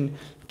question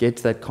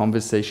gets that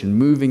conversation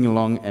moving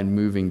along and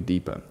moving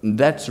deeper. And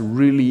that's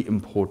really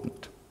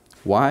important.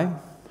 Why?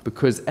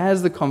 Because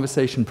as the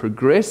conversation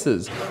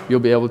progresses,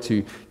 you'll be able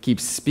to keep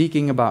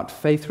speaking about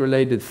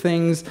faith-related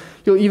things.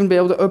 You'll even be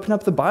able to open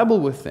up the Bible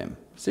with them.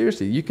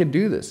 Seriously, you can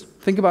do this.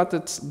 Think about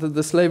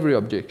the slavery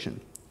objection.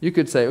 You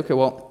could say, okay,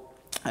 well,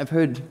 I've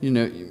heard,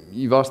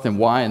 you've asked them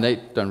why, and they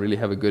don't really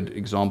have a good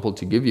example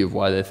to give you of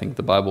why they think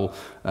the Bible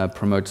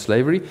promotes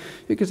slavery.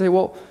 You could say,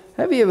 well,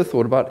 have you ever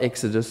thought about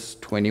Exodus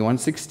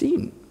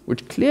 21:16,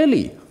 which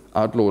clearly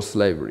outlaws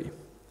slavery?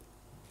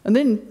 And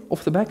then,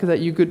 off the back of that,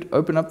 you could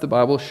open up the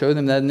Bible, show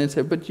them that, and then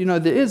say, but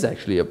there is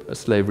actually a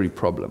slavery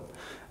problem.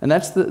 And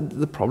that's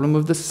the problem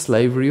of the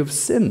slavery of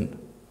sin.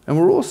 And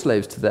we're all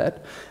slaves to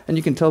that. And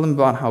you can tell them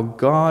about how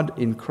God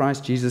in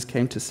Christ Jesus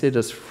came to set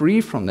us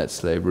free from that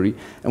slavery,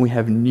 and we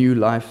have new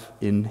life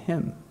in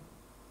Him.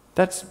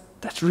 That's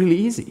really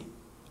easy.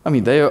 I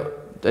mean, they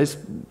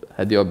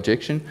had the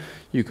objection.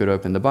 You could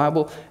open the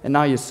Bible, and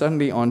now you're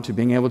suddenly on to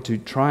being able to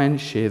try and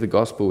share the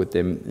gospel with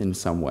them in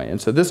some way.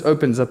 And so this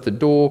opens up the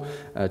door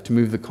to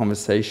move the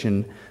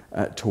conversation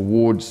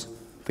towards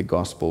the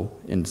gospel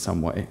in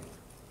some way.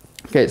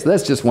 Okay, so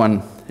that's just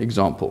one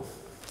example.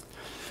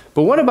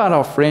 But what about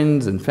our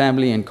friends and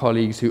family and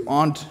colleagues who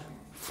aren't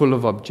full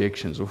of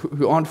objections or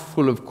who aren't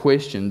full of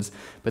questions,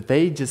 but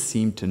they just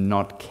seem to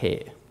not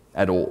care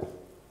at all?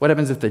 What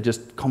happens if they're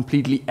just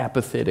completely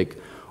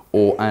apathetic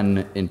or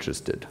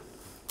uninterested?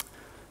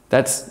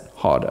 That's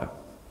harder.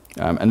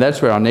 And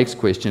that's where our next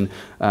question,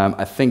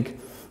 I think,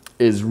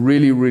 is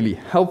really, really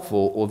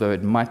helpful, although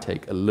it might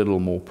take a little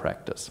more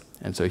practice.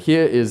 And so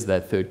here is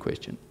that third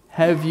question.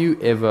 Have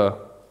you ever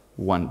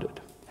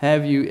wondered?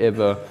 Have you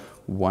ever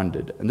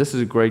wondered? And this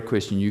is a great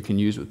question you can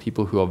use with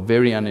people who are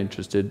very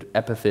uninterested,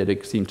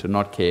 apathetic, seem to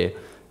not care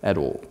at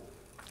all.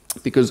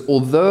 Because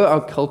although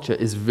our culture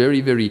is very,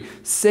 very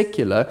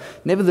secular,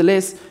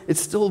 nevertheless,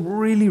 it's still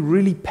really,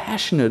 really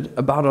passionate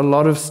about a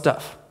lot of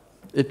stuff.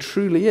 It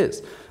truly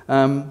is.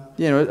 A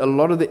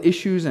lot of the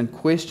issues and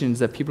questions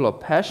that people are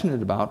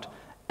passionate about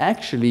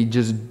actually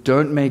just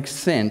don't make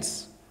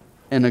sense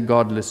in a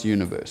godless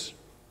universe.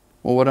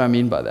 Well, what do I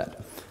mean by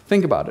that?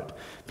 Think about it.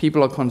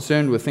 People are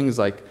concerned with things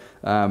like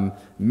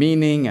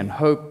meaning and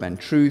hope and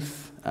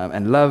truth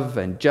and love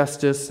and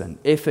justice and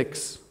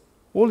ethics.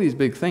 All these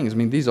big things. I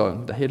mean, these are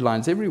the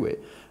headlines everywhere.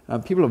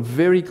 People are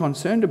very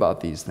concerned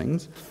about these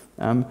things,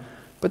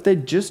 but they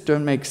just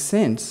don't make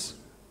sense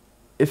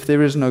if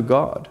there is no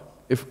God.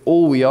 If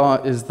all we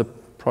are is the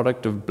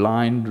product of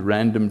blind,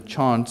 random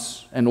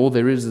chance, and all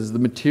there is the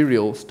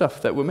material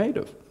stuff that we're made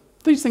of.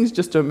 These things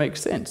just don't make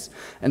sense.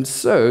 And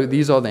so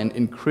these are then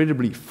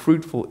incredibly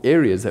fruitful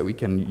areas that we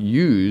can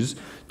use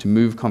to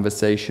move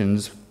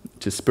conversations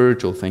to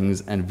spiritual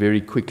things and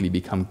very quickly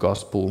become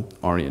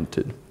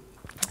gospel-oriented.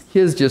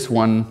 Here's just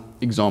one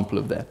example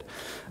of that.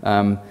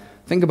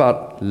 Think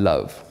about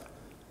love.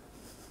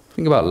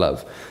 Think about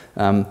love.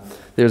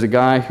 There's a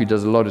guy who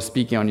does a lot of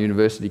speaking on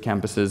university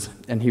campuses,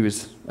 and he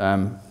was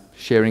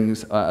sharing,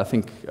 I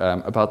think,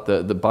 about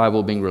the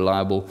Bible being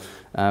reliable.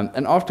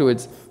 And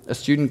afterwards, a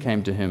student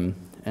came to him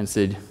and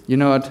said, "You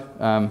know what?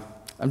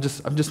 I'm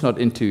just not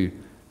into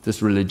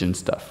this religion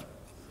stuff.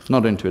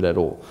 Not into it at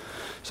all."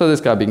 So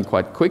this guy, being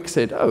quite quick,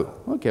 said, "Oh,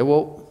 okay.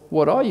 Well,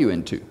 what are you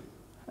into?"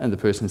 And the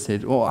person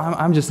said, "Well,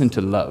 I'm just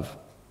into love."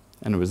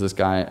 And it was this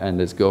guy and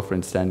his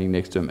girlfriend standing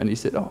next to him. And he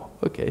said, "Oh,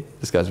 okay."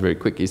 This guy's very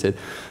quick. He said,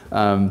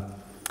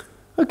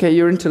 "Okay,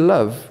 you're into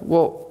love.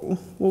 Well,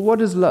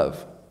 what is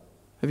love?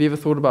 Have you ever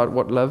thought about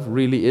what love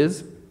really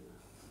is?"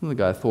 And the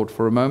guy thought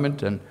for a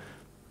moment and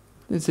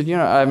he said, "You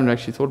know, I haven't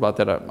actually thought about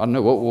that. I don't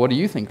know. What do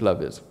you think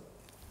love is?"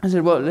 I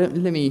said, "Well,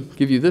 let me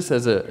give you this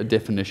as a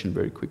definition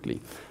very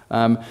quickly.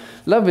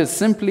 Love is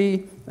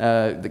simply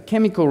the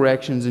chemical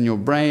reactions in your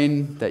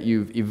brain that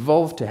you've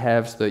evolved to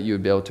have so that you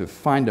would be able to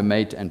find a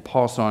mate and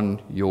pass on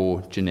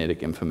your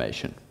genetic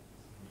information."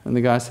 And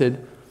the guy said,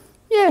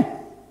 "Yeah,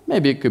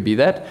 maybe it could be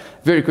that."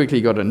 Very quickly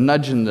he got a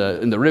nudge in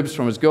the ribs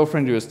from his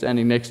girlfriend who was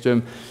standing next to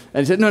him.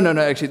 And he said, no,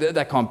 actually,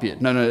 that can't be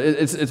it. No,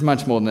 it's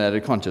much more than that.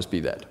 It can't just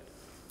be that."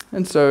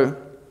 And so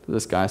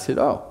this guy said,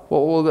 "Oh,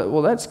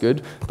 well, that's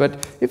good.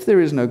 But if there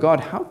is no God,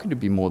 how could it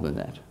be more than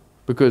that?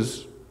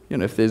 Because, you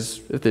know, if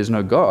there's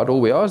no God, all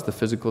we are is the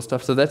physical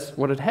stuff, so that's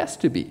what it has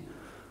to be."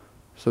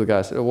 So the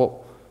guy said,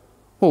 well,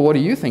 what do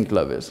you think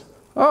love is?"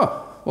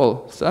 "Oh,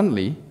 well,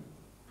 suddenly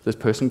this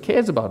person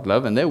cares about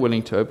love and they're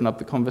willing to open up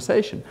the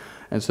conversation."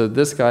 And so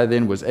this guy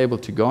then was able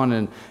to go on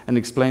and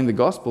explain the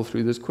gospel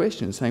through this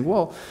question, saying,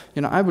 "Well,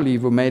 you know, I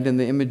believe we're made in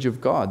the image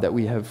of God, that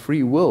we have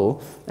free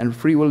will, and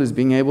free will is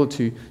being able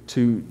to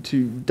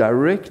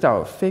direct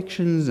our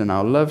affections and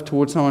our love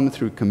towards someone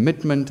through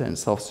commitment and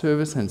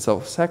self-service and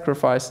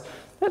self-sacrifice.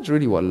 That's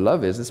really what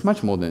love is. It's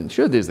much more than,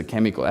 sure, there's the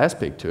chemical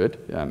aspect to it,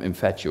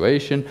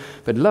 infatuation,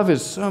 but love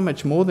is so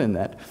much more than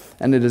that.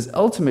 And it is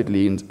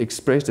ultimately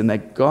expressed in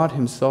that God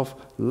himself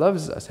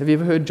loves us. Have you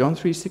ever heard John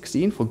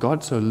 3:16? "For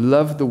God so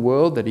loved the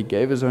world that he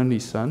gave his only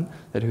son,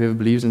 that whoever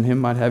believes in him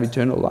might have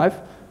eternal life."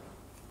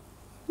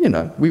 You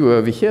know, we were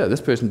over here. This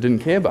person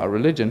didn't care about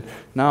religion.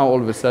 Now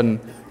all of a sudden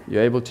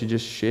you're able to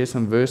just share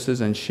some verses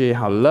and share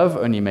how love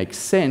only makes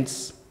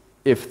sense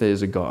if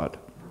there's a God.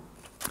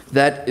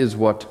 That is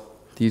what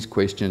these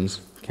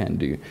questions can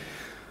do.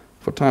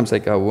 For time's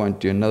sake, I won't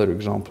do another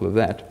example of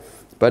that.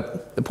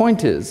 But the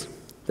point is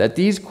that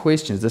these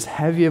questions, this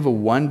 "have you ever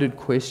wondered"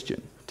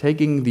 question,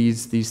 taking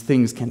these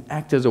things can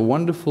act as a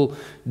wonderful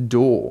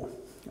door.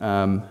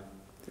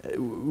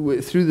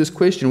 Through this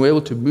question, we're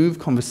able to move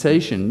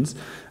conversations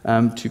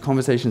to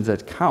conversations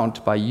that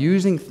count by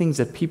using things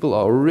that people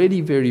are already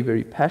very,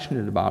 very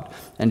passionate about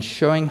and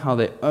showing how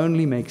they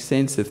only make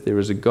sense if there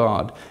is a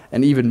God,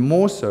 and even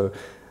more so,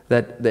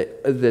 that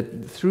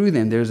through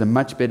them there is a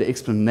much better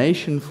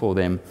explanation for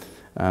them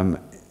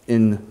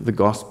in the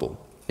gospel,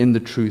 in the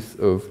truth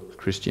of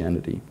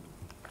Christianity.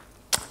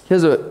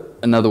 Here's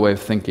another way of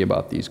thinking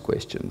about these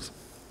questions.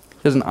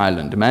 Here's an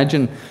island.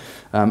 Imagine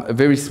a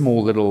very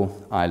small little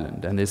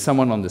island, and there's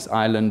someone on this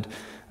island.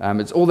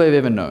 It's all they've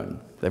ever known.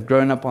 They've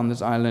grown up on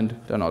this island.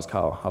 Don't ask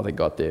how they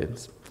got there.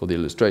 It's for the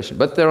illustration.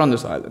 But they're on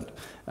this island.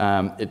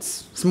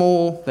 It's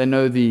small. They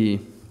know the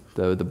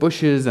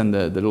bushes and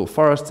the little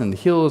forests and the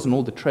hills and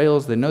all the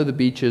trails. They know the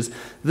beaches.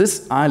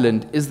 This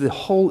island is the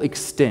whole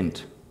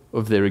extent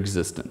of their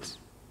existence.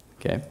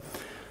 Okay?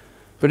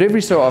 But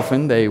every so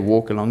often they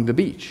walk along the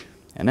beach.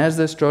 And as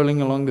they're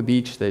strolling along the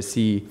beach, they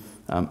see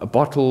a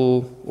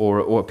bottle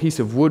or a piece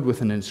of wood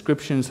with an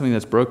inscription, something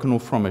that's broken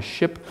off from a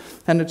ship,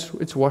 and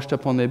it's washed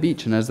up on their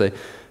beach. And as they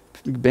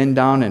bend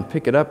down and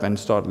pick it up and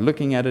start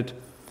looking at it,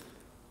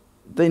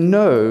 they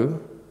know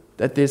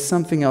that there's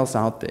something else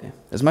out there.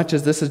 As much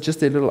as this is just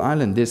their little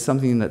island, there's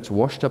something that's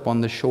washed up on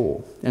the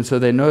shore. And so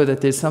they know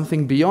that there's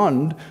something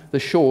beyond the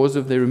shores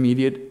of their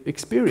immediate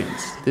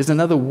experience. There's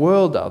another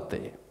world out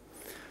there.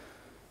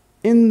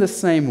 In the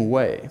same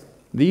way,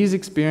 these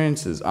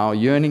experiences, our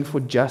yearning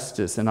for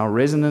justice and our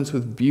resonance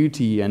with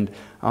beauty and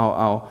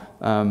our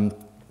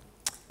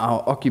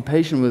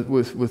occupation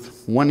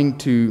with wanting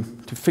to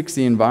fix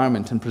the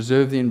environment and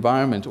preserve the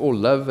environment, or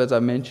love, as I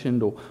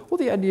mentioned, or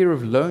the idea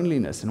of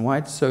loneliness and why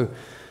it's so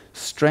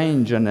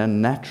strange and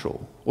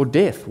unnatural, or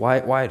death,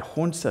 why it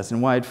haunts us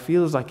and why it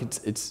feels like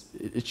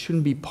it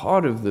shouldn't be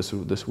part of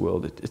this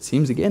world. It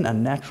seems, again,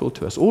 unnatural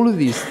to us. All of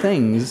these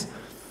things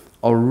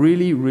are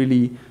really,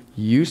 really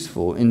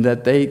useful in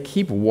that they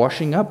keep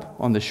washing up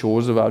on the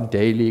shores of our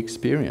daily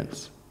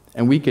experience.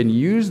 And we can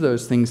use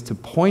those things to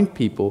point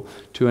people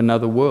to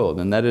another world,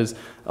 and that is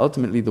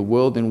ultimately the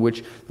world in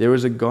which there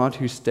is a God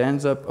who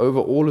stands up over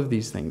all of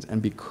these things.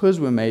 And because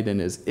we're made in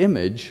his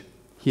image,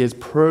 he has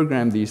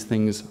programmed these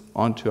things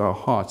onto our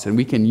hearts. And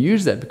we can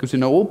use that because we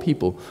know all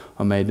people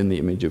are made in the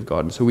image of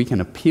God. And so we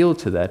can appeal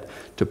to that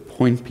to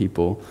point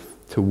people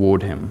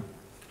toward him.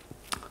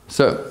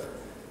 So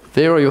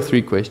there are your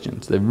three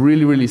questions. They're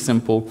really, really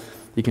simple.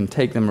 You can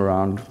take them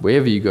around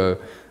wherever you go.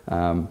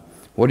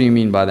 What do you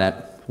mean by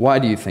that? Why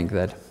do you think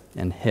that?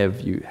 And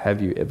have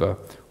you ever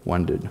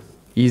wondered?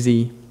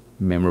 Easy,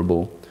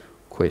 memorable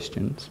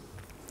questions.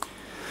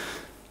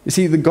 You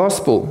see, the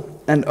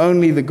gospel, and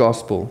only the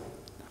gospel,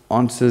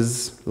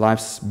 answers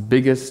life's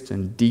biggest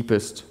and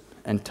deepest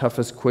and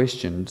toughest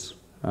questions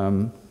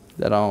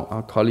that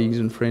our colleagues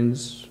and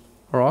friends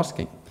are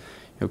asking.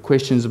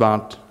 Questions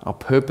about our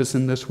purpose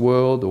in this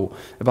world, or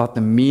about the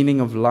meaning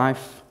of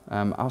life,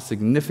 our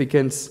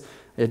significance,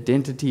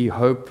 identity,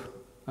 hope,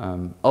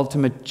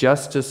 ultimate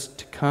justice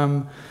to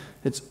come.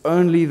 It's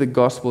only the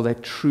gospel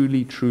that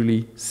truly,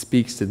 truly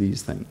speaks to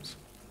these things.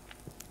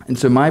 And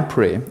so my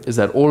prayer is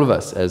that all of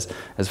us, as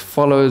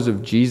followers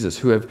of Jesus,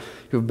 who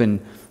have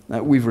been,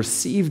 we've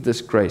received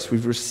this grace,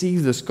 we've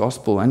received this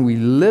gospel, and we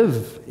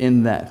live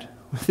in that,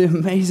 with the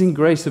amazing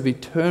grace of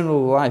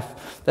eternal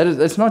life.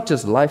 That's not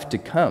just life to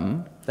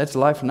come, that's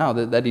life now.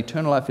 That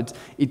eternal life, it's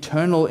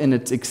eternal in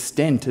its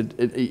extent,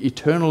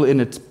 eternal in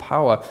its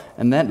power.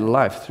 And that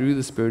life through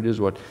the Spirit is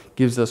what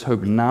gives us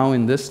hope now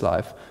in this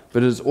life,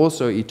 but is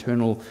also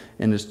eternal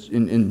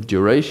in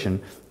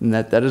duration. And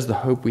that is the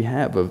hope we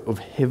have of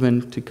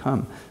heaven to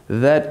come.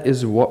 That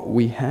is what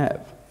we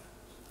have.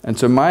 And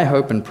so my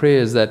hope and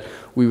prayer is that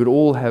we would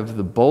all have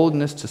the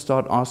boldness to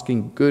start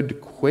asking good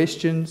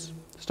questions,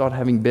 start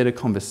having better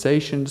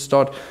conversations,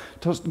 start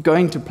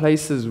going to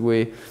places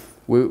where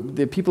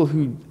there are people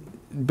who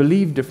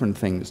believe different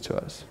things to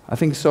us. I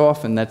think so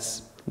often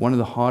that's one of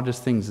the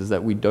hardest things, is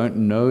that we don't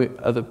know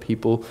other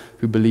people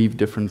who believe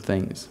different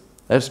things.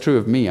 That's true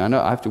of me. I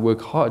know I have to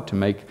work hard to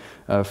make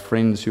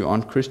friends who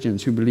aren't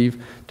Christians, who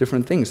believe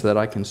different things, so that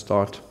I can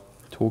start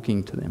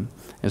talking to them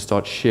and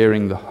start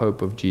sharing the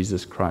hope of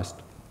Jesus Christ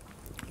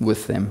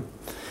with them.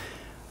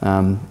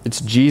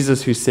 It's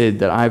Jesus who said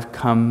that I've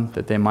come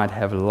that they might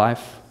have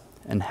life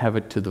and have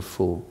it to the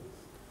full.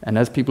 And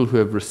as people who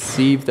have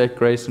received that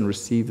grace and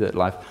received that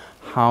life,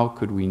 how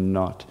could we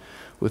not,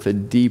 with a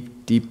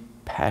deep, deep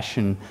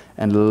passion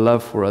and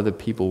love for other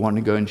people, want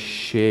to go and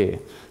share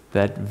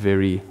that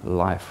very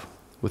life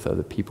with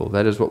other people?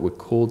 That is what we're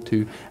called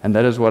to, and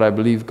that is what I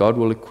believe God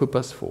will equip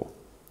us for.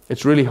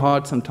 It's really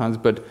hard sometimes,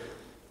 but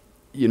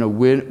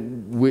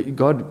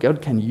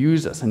God can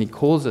use us, and He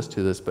calls us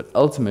to this, but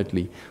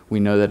ultimately we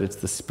know that it's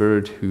the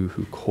Spirit who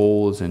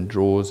calls and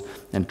draws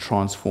and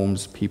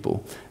transforms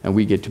people, and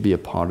we get to be a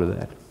part of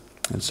that.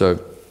 And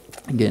so,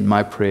 again,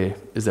 my prayer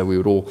is that we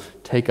would all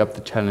take up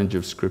the challenge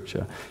of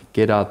Scripture,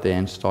 get out there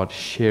and start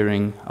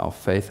sharing our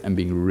faith and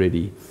being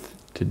ready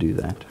to do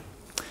that.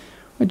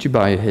 Won't you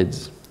bow your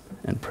heads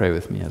and pray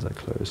with me as I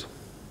close?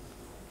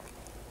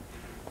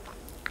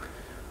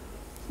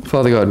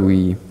 Father God,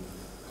 we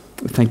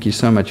thank you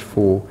so much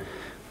for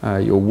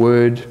your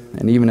word,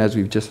 and even as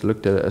we've just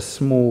looked at a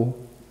small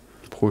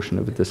portion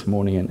of it this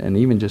morning, and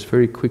even just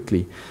very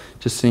quickly,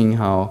 just seeing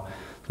how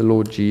the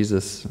Lord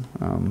Jesus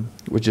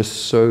was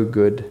just so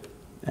good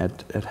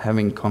at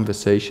having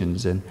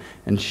conversations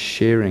and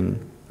sharing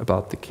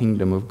about the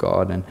kingdom of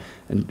God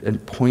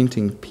and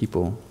pointing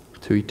people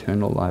to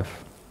eternal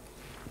life.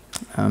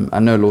 I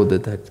know, Lord,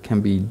 that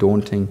can be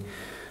daunting,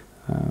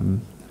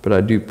 but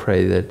I do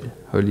pray that,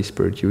 Holy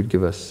Spirit, you would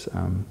give us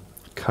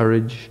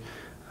courage.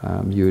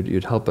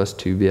 You'd help us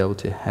to be able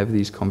to have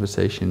these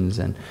conversations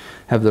and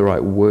have the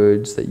right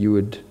words that you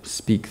would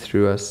speak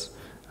through us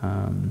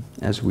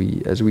as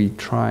we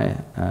try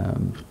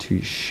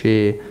to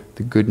share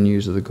the good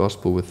news of the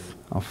gospel with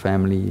our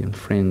family and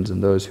friends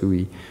and those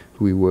who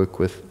we work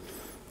with.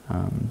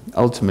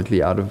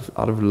 Ultimately, out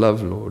of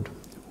love, Lord,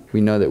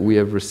 we know that we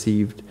have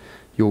received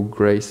your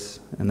grace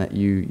and that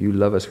you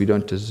love us. We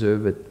don't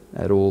deserve it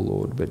at all,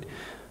 Lord, but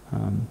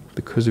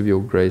because of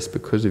your grace,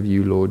 because of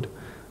you, Lord,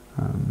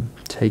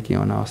 taking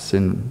on our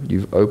sin,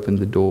 you've opened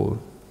the door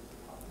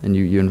and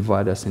you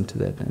invite us into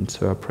that. And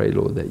so I pray,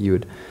 Lord, that you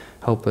would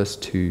help us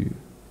to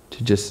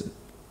just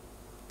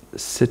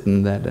sit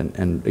in that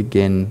and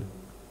again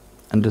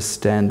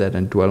understand that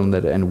and dwell on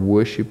that and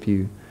worship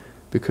you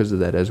because of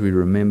that, as we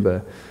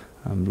remember,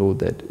 Lord,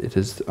 that it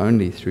is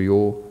only through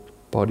your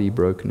body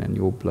broken and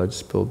your blood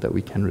spilled that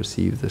we can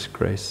receive this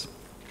grace.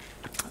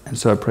 And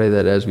so I pray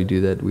that as we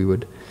do that,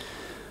 we'd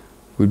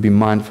be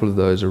mindful of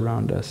those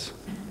around us,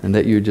 and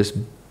that you would just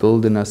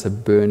build in us a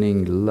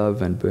burning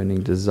love and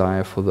burning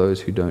desire for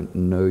those who don't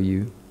know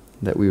you,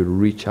 that we would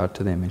reach out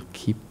to them and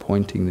keep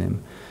pointing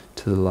them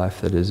to the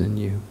life that is in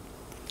you.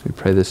 We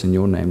pray this in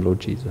your name, Lord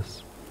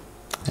Jesus.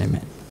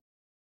 Amen.